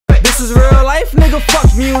is real life, nigga,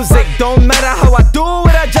 fuck music. Don't matter how I do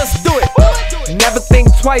it, I just do it. Never think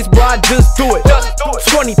twice, bro, I just do it.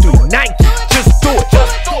 23, Nike, just do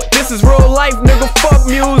it. This is real life, nigga, fuck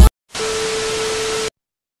music.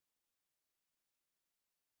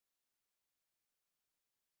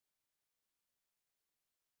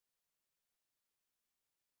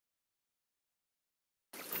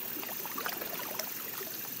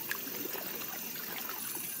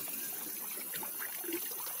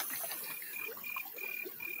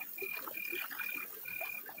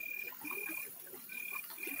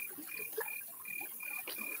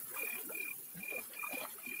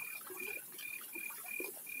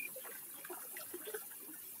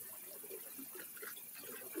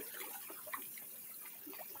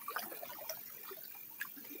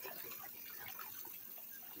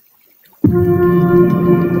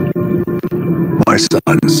 My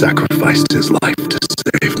son sacrificed his life to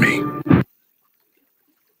save me.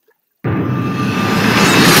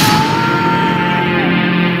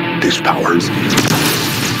 These powers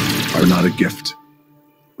are not a gift,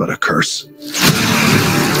 but a curse.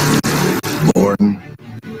 Born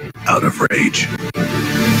out of rage.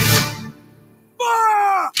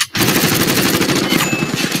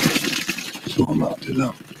 So I'm up to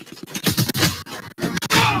them.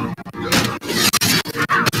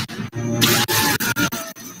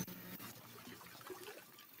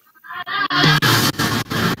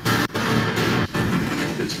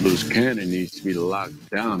 This loose cannon needs to be locked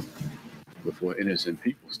down before innocent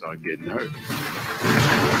people start getting hurt.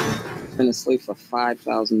 Been asleep for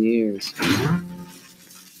 5,000 years.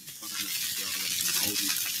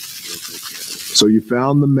 So you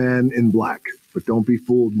found the man in black, but don't be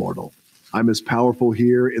fooled, mortal. I'm as powerful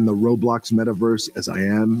here in the Roblox metaverse as I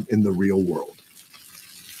am in the real world.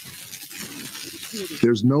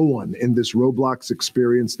 There's no one in this Roblox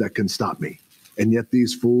experience that can stop me, and yet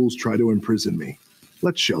these fools try to imprison me.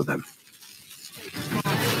 Let's show them.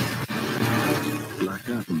 Black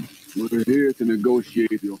Adam, we're here to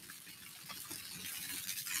negotiate your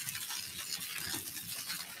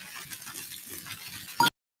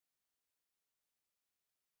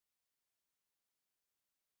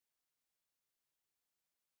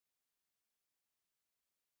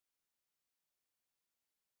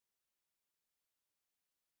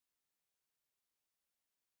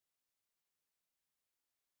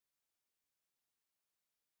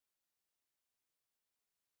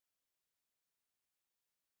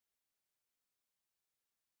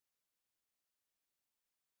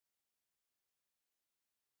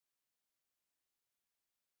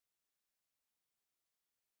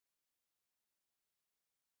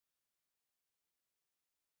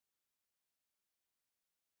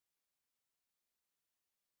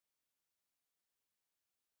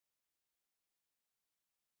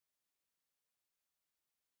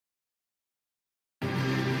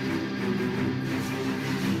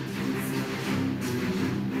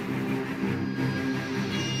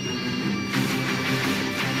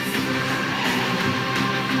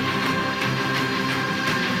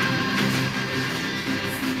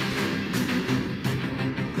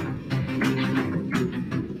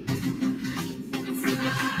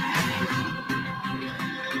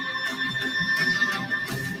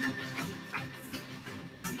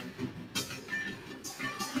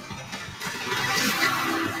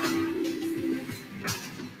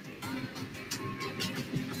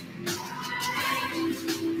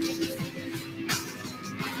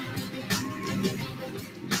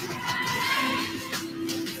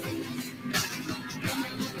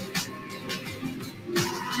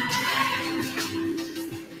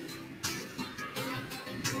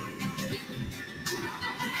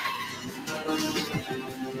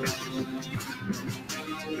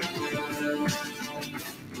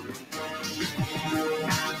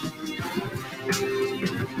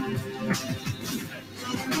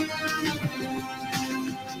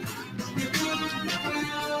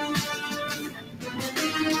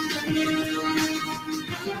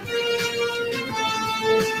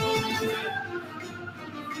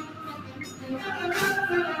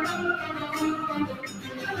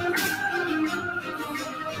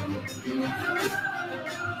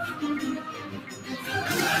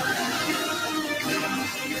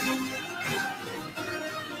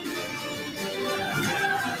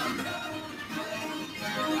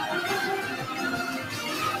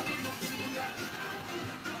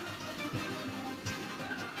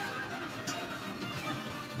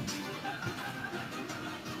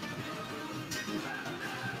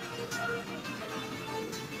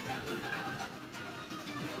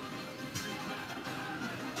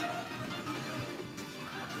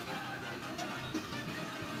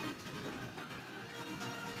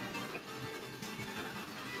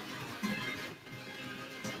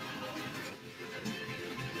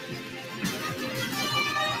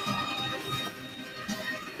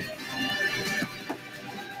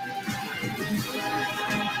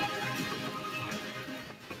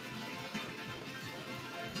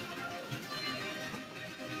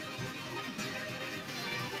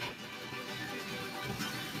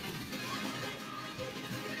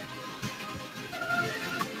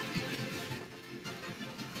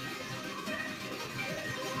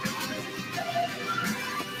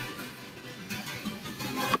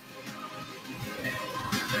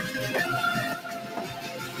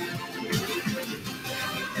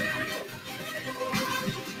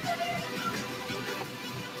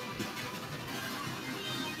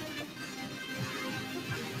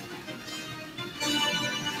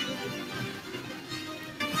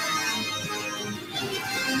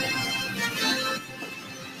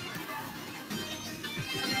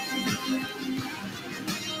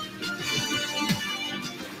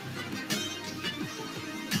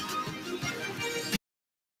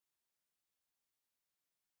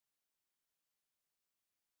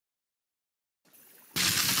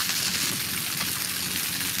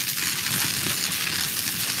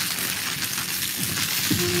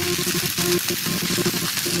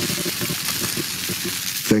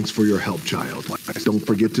Thanks for your help, child. Don't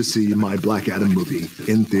forget to see my Black Adam movie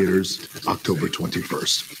in theaters October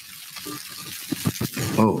 21st.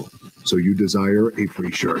 Oh, so you desire a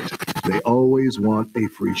free shirt. They always want a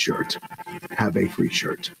free shirt. Have a free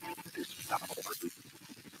shirt.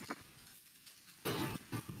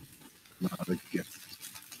 Not a gift,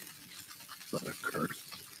 but a curse.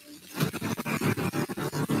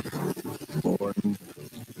 Born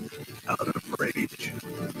out of rage.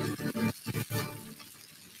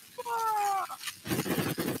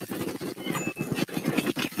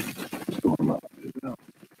 Storm up, you know.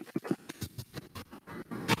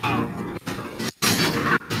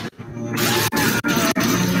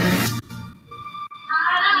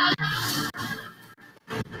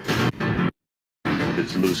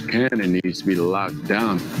 This loose cannon needs to be locked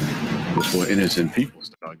down before innocent people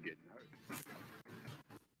start getting hurt.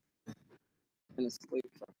 Been asleep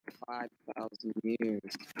for 5,000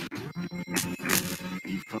 years.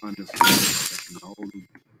 You find us that can hold them,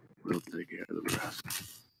 we'll take care of the rest.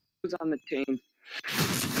 Who's on the team?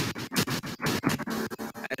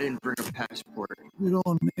 I didn't bring a passport. We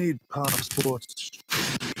don't need passports.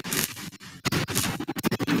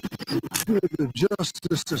 We're the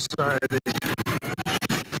Justice Society.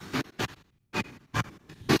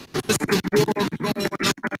 There's the war going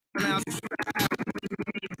on outside.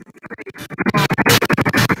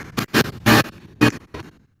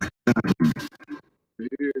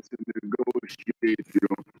 Here to negotiate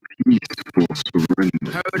your peaceful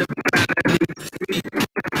surrender. Heard about it.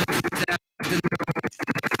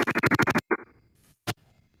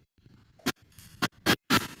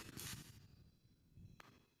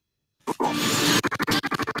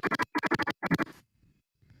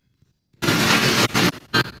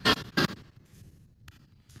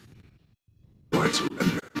 I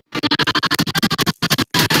surrender.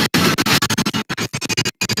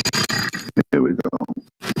 Here we go.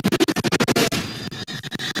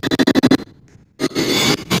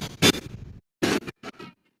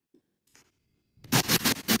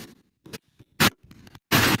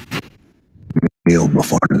 Kneel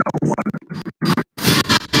before no one.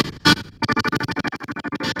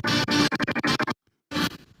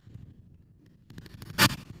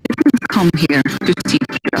 Come here to seek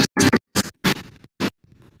justice.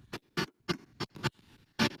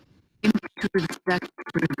 Into that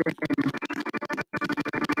revenge.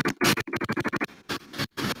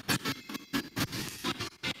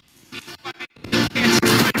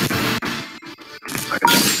 I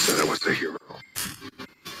never said I was a hero.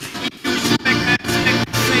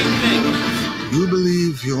 You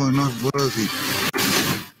believe you are not worthy.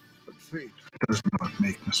 But fate does not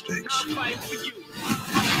make mistakes.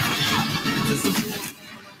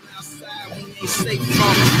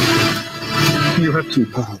 You have two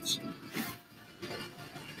paths.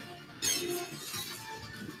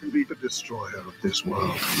 You can be the destroyer of this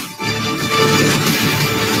world.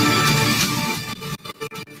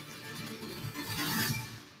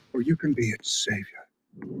 Or you can be its savior.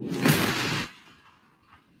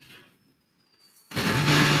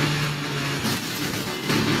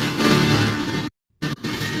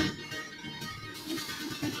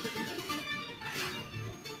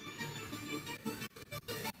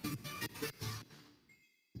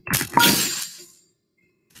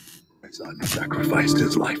 My son sacrificed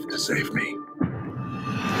his life to save me.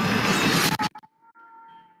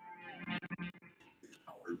 These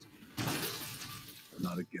powers are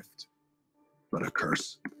not a gift, but a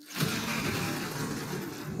curse.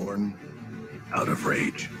 Born out of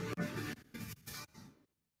rage.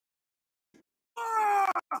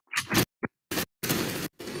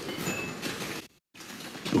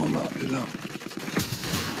 Storm up, you know.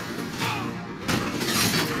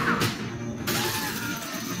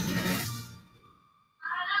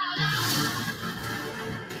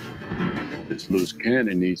 This loose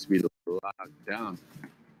cannon needs to be locked down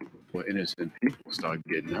before innocent people start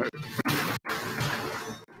getting hurt.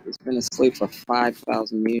 He's been asleep for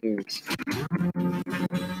 5,000 years.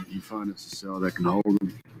 You find us a cell that can hold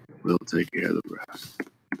them, we'll take care of the rest.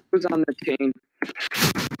 Who's on the team?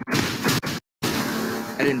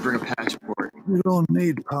 I didn't bring a passport. We don't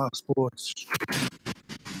need passports.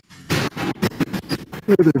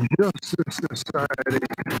 We're the Justice Society.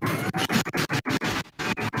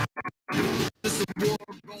 There's a war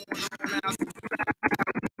going on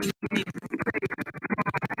outside.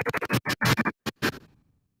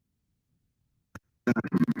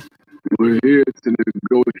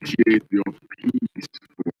 negotiate your peace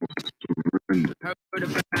for surrender.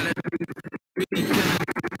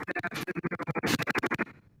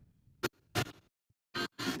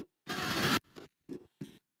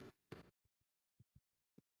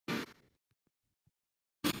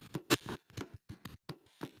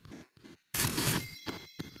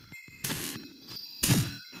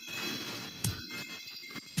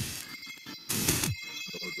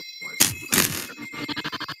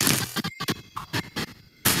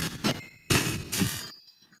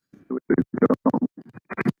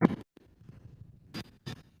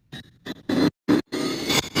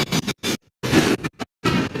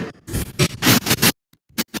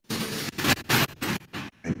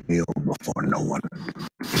 I kneel before no one.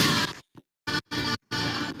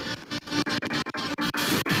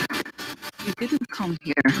 You didn't come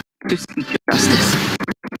here to seek justice.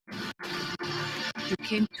 You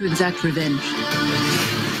came to exact revenge.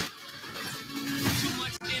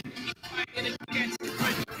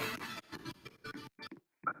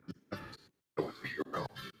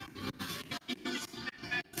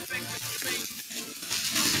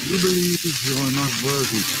 You believe you are not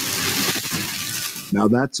worthy. Now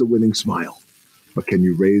that's a winning smile. But can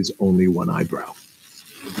you raise only one eyebrow?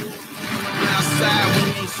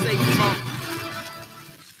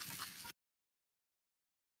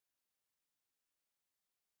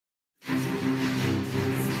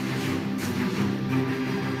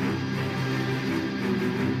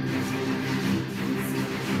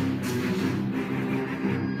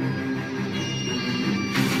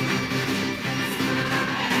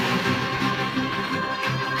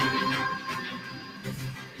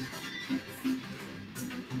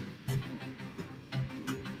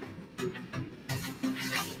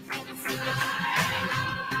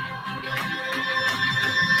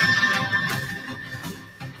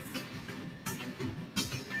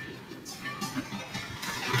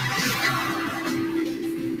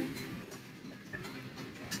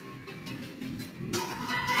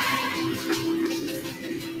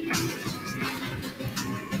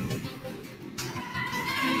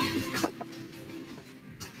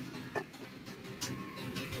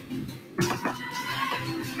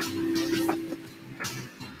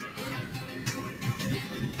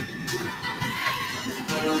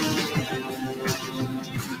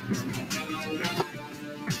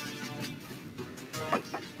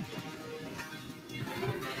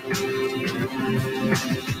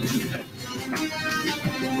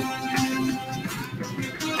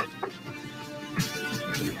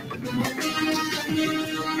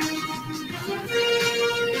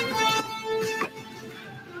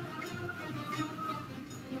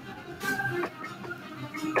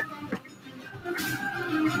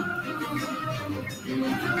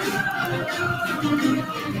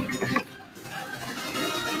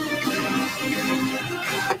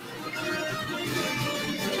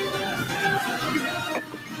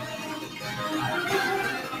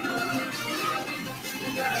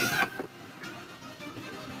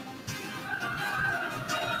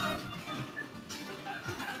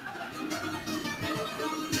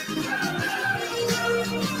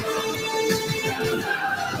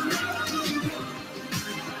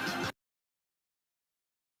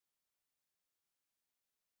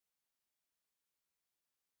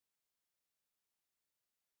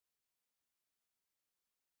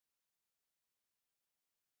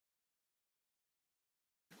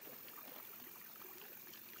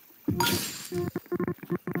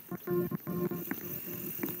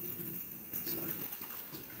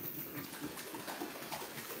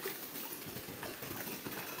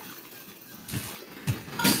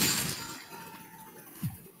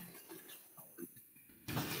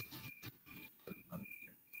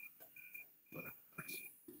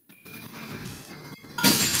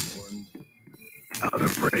 Out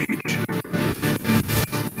of rage.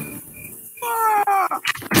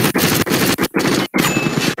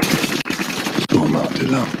 Tourmenté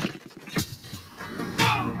là.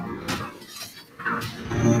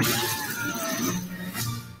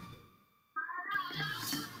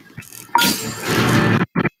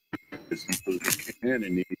 As simple as it can,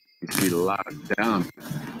 and needs to be locked down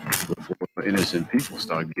before innocent people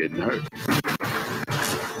start getting hurt.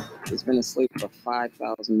 He's been asleep for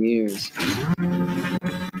 5,000 years.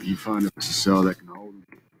 You find us a cell that can hold him,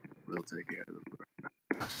 we'll take care of it.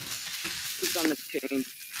 Who's on the chain?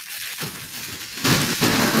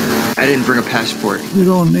 I didn't bring a passport. You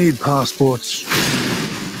don't need passports.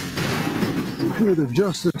 We're the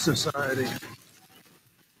Justice Society.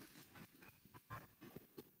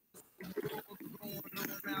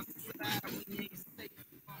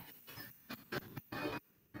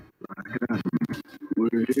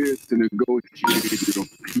 We're here to negotiate your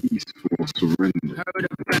peace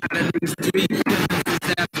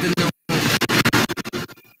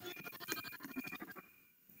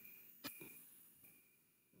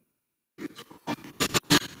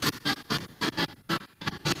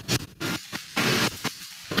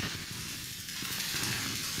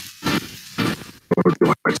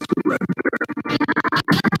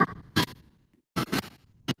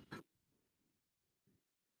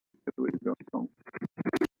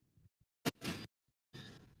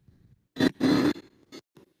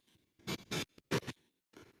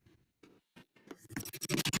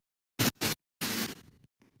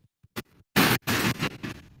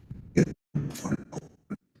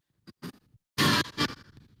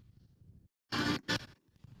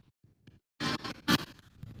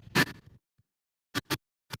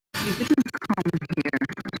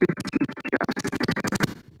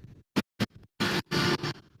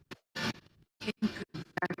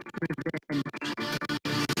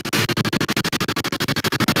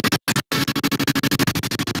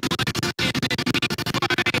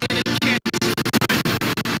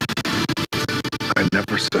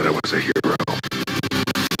said I was a hero.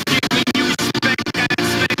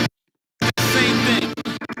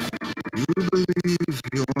 You believe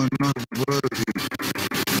you are not worthy,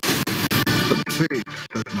 but fate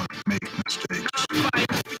does not make mistakes.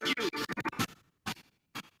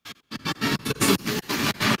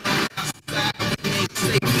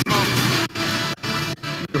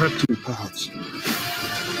 You have two paths.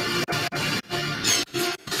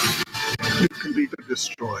 You can be the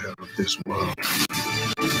destroyer of this world.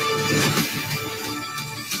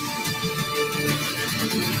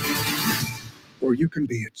 Or you can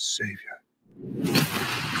be its savior.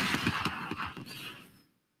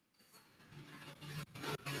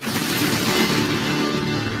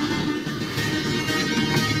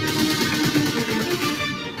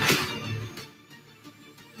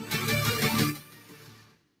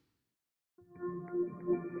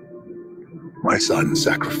 My son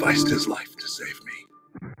sacrificed his life to save me.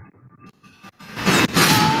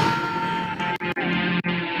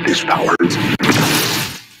 His powers,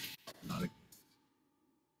 not a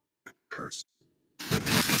curse,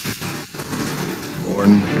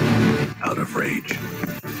 born out of rage.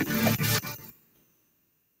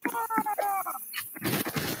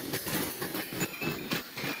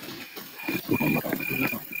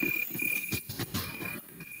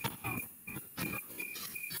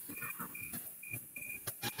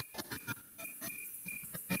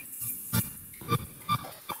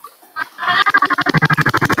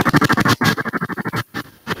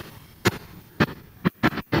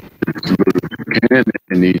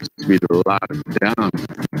 It needs to be locked down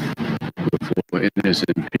before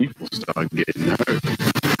innocent people start getting hurt.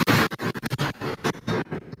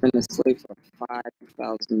 Been asleep for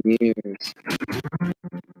 5,000 years.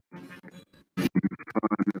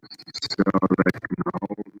 So they can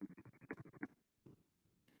hold.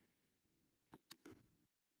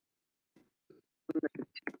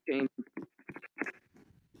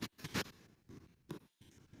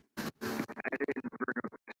 I didn't bring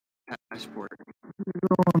a passport. You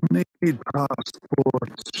don't need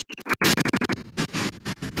passports.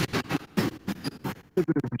 It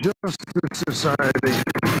is Justice Society.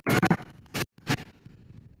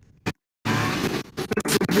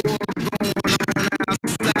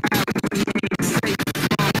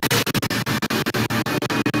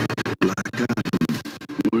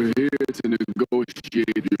 We're here to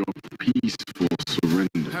negotiate your peaceful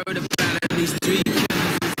surrender. Heard about at least 3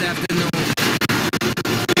 killings this afternoon.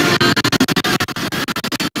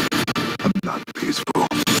 I'm not peaceful.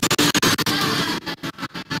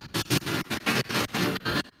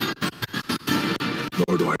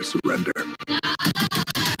 Nor do I surrender.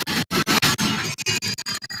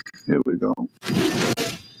 Here we go.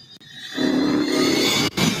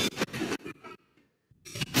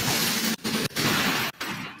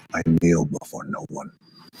 I kneel before no one.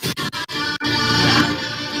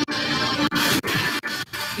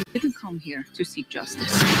 You didn't come here to seek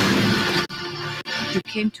justice. You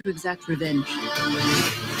came to exact revenge. Too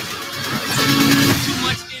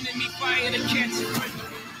much enemy fire to catch.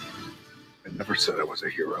 I never said I was a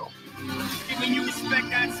hero. Giving you respect,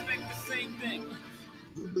 I expect the same thing.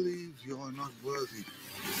 You believe you are not worthy.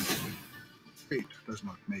 Fate does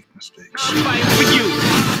not make mistakes. I'll fight for you.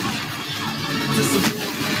 Just a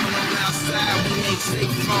war going on outside, we ain't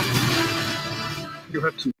safe from. You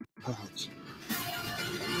have two paths.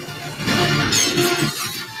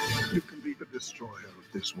 You can be the destroyer of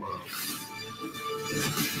this world.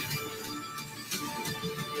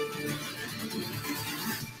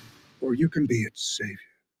 Or you can be its savior.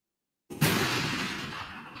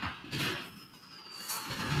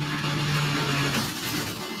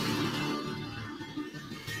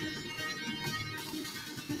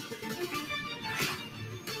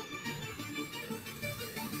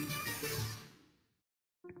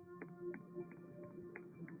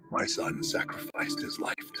 My son sacrificed his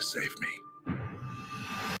life to save me.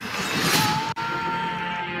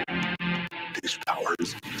 These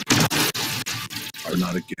powers are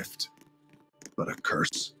not a gift, but a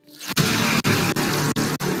curse.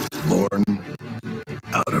 Born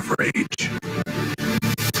out of rage.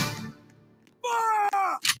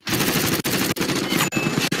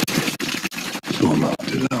 So I'm out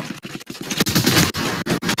to them.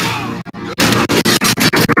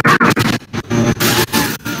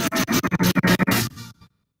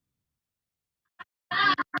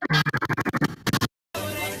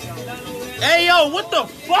 Hey yo, what the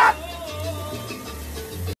fuck?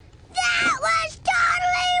 That was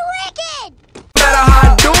totally wicked! No matter how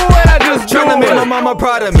I do it, I just tryna make my mama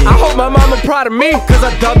proud of me. I hope my mama proud of me, cause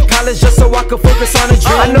I dubbed college just so I could focus on a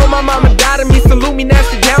dream. I know my mama died of me, salute me,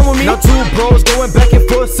 nasty down with me. Now 2 bros going back and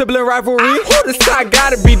forth. sibling rivalry. Who this side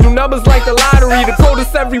gotta be? Do numbers like the lottery. The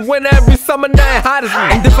coldest every winter, every summer, nothing hot as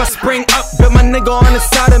me. And if I spring up, bet my nigga on the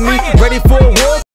side of me. Ready for a war.